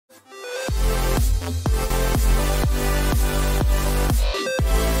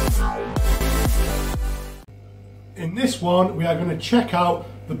this one we are going to check out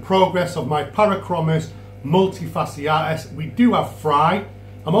the progress of my Parachromis Multifasciatus. We do have fry.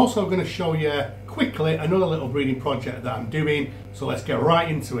 I'm also going to show you quickly another little breeding project that I'm doing, so let's get right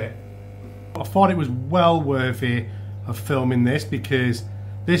into it. I thought it was well worthy of filming this because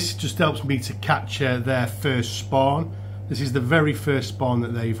this just helps me to capture their first spawn. This is the very first spawn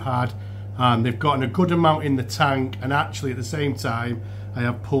that they've had, and they've gotten a good amount in the tank, and actually at the same time I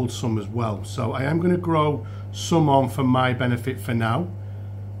have pulled some as well. So I am going to grow some on for my benefit for now.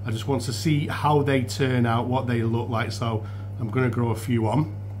 I just want to see how they turn out, what they look like, so I'm going to grow a few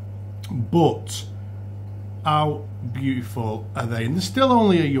on. But how beautiful are they? And they're still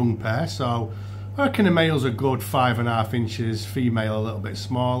only a young pair, so I reckon the males are good 5.5 inches, female a little bit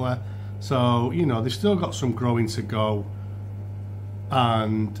smaller. So, you know, they've still got some growing to go.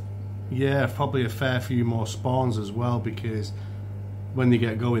 And yeah, probably a fair few more spawns as well, because when they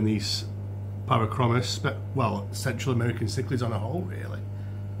get going, these Parachromis, well, Central American cichlids on a whole, really,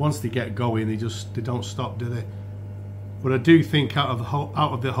 once they get going, they don't stop, do they? But I do think out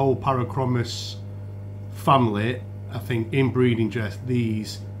of the whole Parachromis family, I think in breeding dress,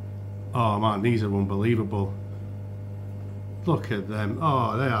 these, oh man, these are unbelievable. Look at them.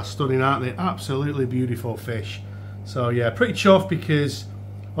 Oh, they are stunning, aren't they? Absolutely beautiful fish. So yeah, pretty chuffed because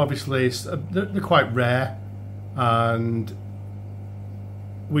obviously they're quite rare, and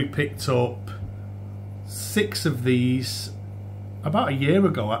we picked up 6 of these about a year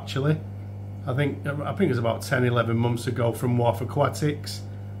ago, actually. I think it was about 10-11 months ago from Wharf Aquatics,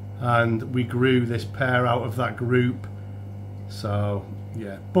 and we grew this pair out of that group. So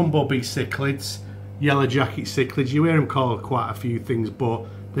yeah, bumblebee cichlids, yellow jacket cichlids, you hear them called quite a few things, but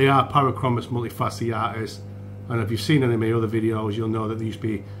they are Parachromis Multifasciatus, and if you've seen any of my other videos, you'll know that they used to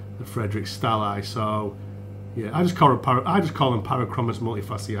be the Frederick Stali. So yeah, I just call them Parachromis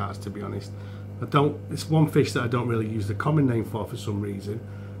Multifasciatus, to be honest. It's one fish that I don't really use the common name for some reason,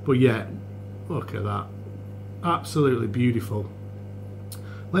 but yeah, look at that, absolutely beautiful.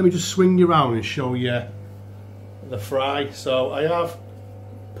 Let me just swing you around and show you the fry. So I have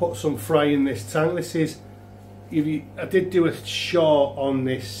put some fry in this tank. This is, I did do a short on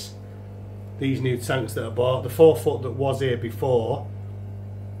these new tanks that I bought. The 4-foot that was here before,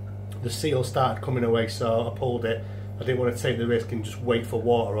 the seal started coming away, so I pulled it. I didn't want to take the risk and just wait for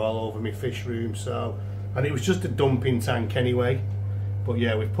water all over my fish room. So, and it was just a dumping tank anyway. But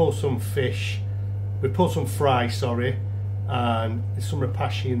yeah, we've pulled some fish, we've pulled some fry, sorry, and there's some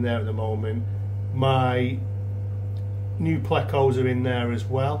rapashi in there at the moment. My new plecos are in there as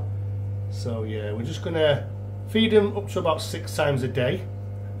well. So yeah, we're just gonna feed them up to about 6 times a day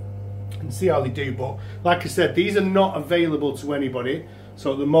and see how they do. But like I said, these are not available to anybody,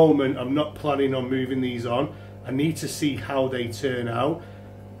 so at the moment I'm not planning on moving these on. I need to see how they turn out,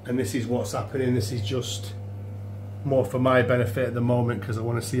 and this is what's happening. This is just more for my benefit at the moment because I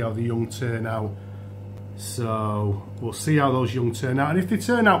want to see how the young turn out. So we'll see how those young turn out, and if they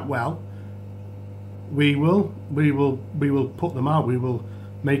turn out well, we will put them out. We will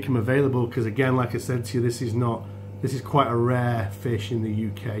make them available, because again, like I said to you, this is quite a rare fish in the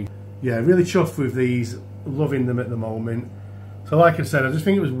UK. Yeah, really chuffed with these, loving them at the moment. So like I said, I just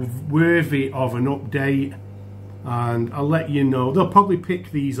think it was worthy of an update, and I'll let you know. They'll probably pick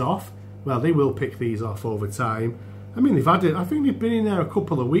these off. Well, they will pick these off over time. I mean, they've had it, I think they've been in there a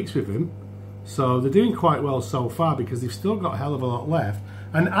couple of weeks with him, so they're doing quite well so far, because they've still got a hell of a lot left.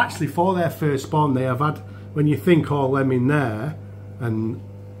 And actually, for their first spawn, they have had, when you think all them in there, and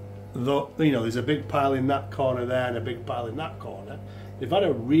you know, there's a big pile in that corner there and a big pile in that corner, they've had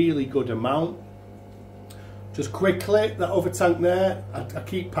a really good amount. Just quickly, that other tank there, I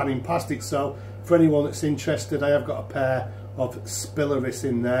keep panning past it, so for anyone that's interested, I have got a pair of Spillaris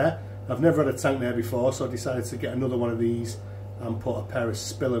in there. I've never had a tank there before, so I decided to get another one of these and put a pair of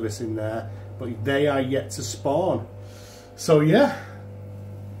Spillaris in there, but they are yet to spawn. So yeah,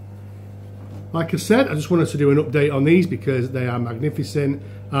 like I said, I just wanted to do an update on these because they are magnificent,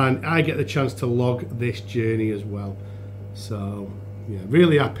 and I get the chance to log this journey as well. So yeah,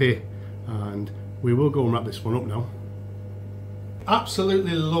 really happy, and we will go and wrap this one up now.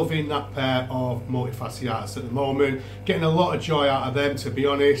 Absolutely loving that pair of Multifasciatus at the moment, getting a lot of joy out of them, to be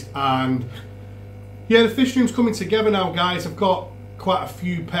honest. And yeah, the fish room's coming together now, guys. I've got quite a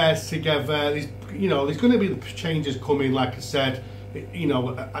few pairs together. There's going to be the changes coming, like I said. You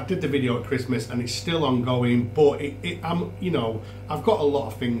know, I did the video at Christmas and it's still ongoing, but I've got a lot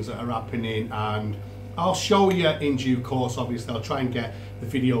of things that are happening, and I'll show you in due course. Obviously, I'll try and get the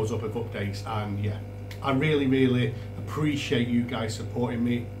videos up with updates, and yeah, I really appreciate you guys supporting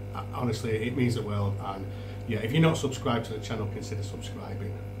me. Honestly, it means the world. And yeah, if you're not subscribed to the channel, consider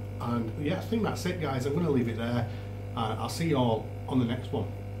subscribing. And yeah, I think that's it, guys. I'm going to leave it there. and I'll see you all on the next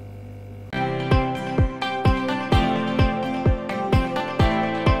one.